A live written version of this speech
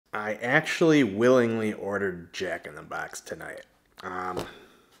I actually willingly ordered Jack in the Box tonight. I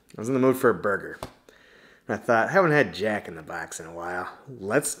was in the mood for a burger. And I thought, I haven't had Jack in the Box in a while.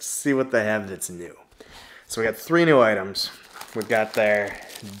 Let's see what they have that's new. So we got 3 new items. We've got their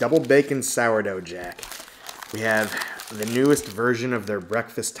Double Bacon Sourdough Jack. We have the newest version of their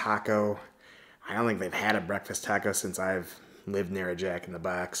breakfast taco. I don't think they've had a breakfast taco since I've lived near a Jack in the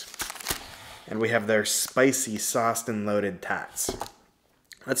Box. And we have their spicy sauced and loaded tots.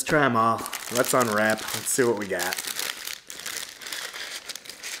 Let's try them all. Let's unwrap. Let's see what we got.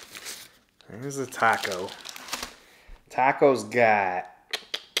 Here's the taco. Taco's got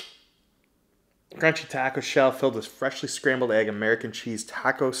crunchy taco shell filled with freshly scrambled egg, American cheese,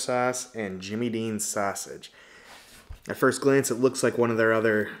 taco sauce, and Jimmy Dean's sausage. At first glance, it looks like one of their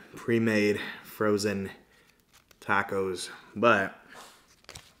other pre-made frozen tacos, but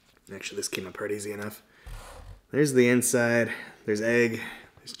actually this came apart easy enough. There's the inside. There's egg.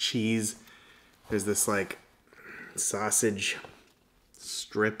 There's cheese. There's this like sausage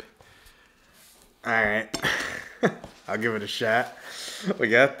strip. Alright. I'll give it a shot. We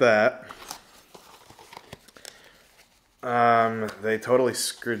got that. They totally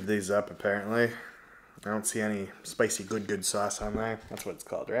screwed these up apparently. I don't see any spicy good sauce on there. That's what it's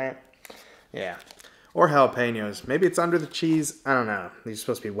called, right? Yeah. Or jalapenos. Maybe it's under the cheese. I don't know. These are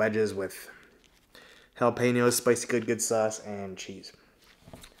supposed to be wedges with jalapenos, spicy good sauce, and cheese.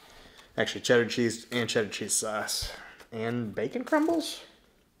 Actually, cheddar cheese and cheddar cheese sauce. And bacon crumbles?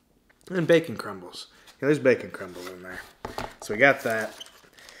 And bacon crumbles. Yeah, there's bacon crumbles in there. So we got that.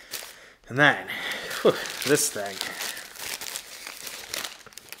 And then, whew, this thing.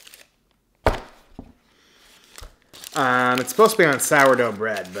 It's supposed to be on sourdough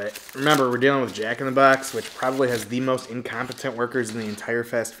bread, but remember, we're dealing with Jack in the Box, which probably has the most incompetent workers in the entire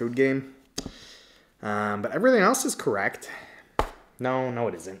fast food game. But everything else is correct. No,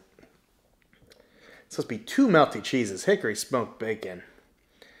 it isn't. It's supposed to be 2 melty cheeses, hickory smoked bacon,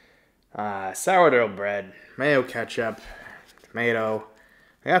 sourdough bread, mayo ketchup, tomato.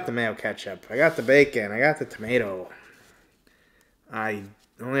 I got the mayo ketchup. I got the bacon. I got the tomato. I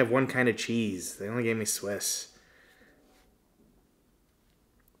only have one kind of cheese. They only gave me Swiss.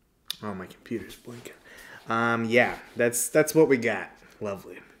 Oh, my computer's blinking. Yeah, that's what we got.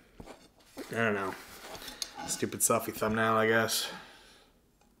 Lovely. I don't know. Stupid selfie thumbnail, I guess.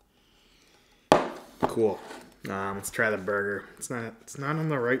 Cool. Let's try the burger. It's not on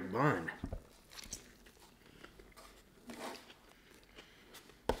the right bun.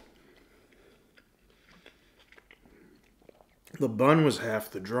 The bun was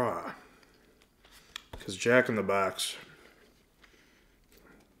half the draw. Because Jack in the Box,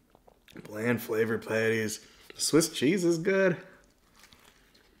 bland flavor patties. Swiss cheese is good.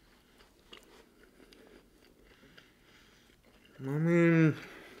 I mean,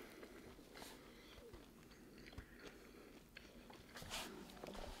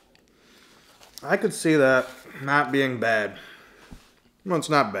 I could see that not being bad. Well, it's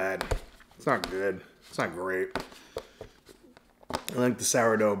not bad. It's not good. It's not great. I like the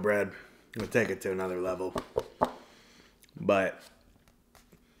sourdough bread. I'm going to take it to another level. But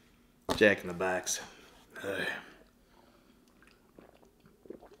Jack in the Box.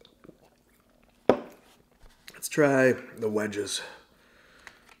 Let's try the wedges.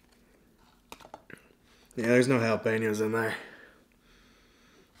 Yeah, there's no jalapenos in there.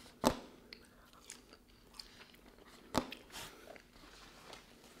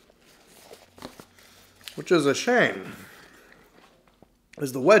 Which is a shame,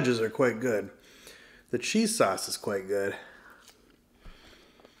 as the wedges are quite good. The cheese sauce is quite good.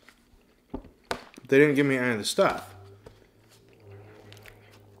 They didn't give me any of the stuff.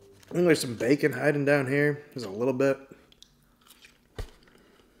 I think there's some bacon hiding down here. There's a little bit.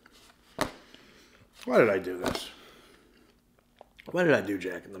 Why did I do this? Why did I do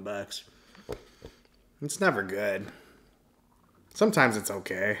Jack in the Box? It's never good. Sometimes it's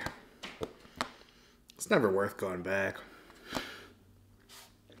okay. It's never worth going back.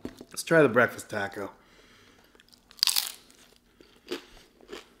 Let's try the breakfast taco.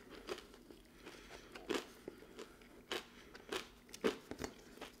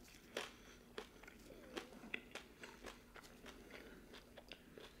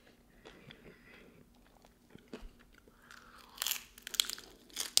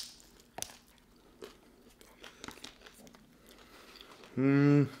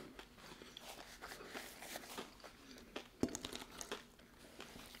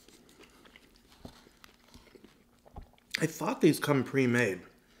 I thought these come pre-made,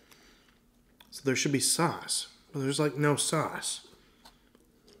 so there should be sauce, but there's like no sauce.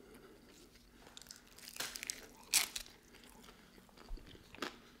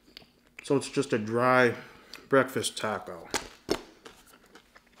 So it's just a dry breakfast taco.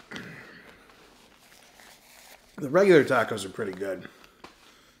 The regular tacos are pretty good.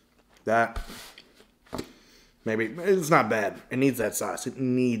 That, maybe, it's not bad. It needs that sauce. It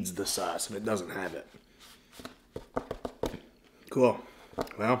needs the sauce, and it doesn't have it. Cool.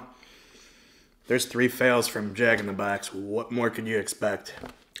 Well, there's 3 fails from Jack in the Box. What more could you expect?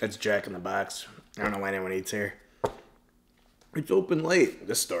 It's Jack in the Box. I don't know why anyone eats here. It's open late.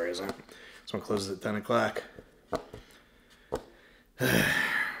 This store isn't. This one closes at 10 o'clock. Let's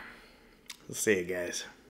see you guys.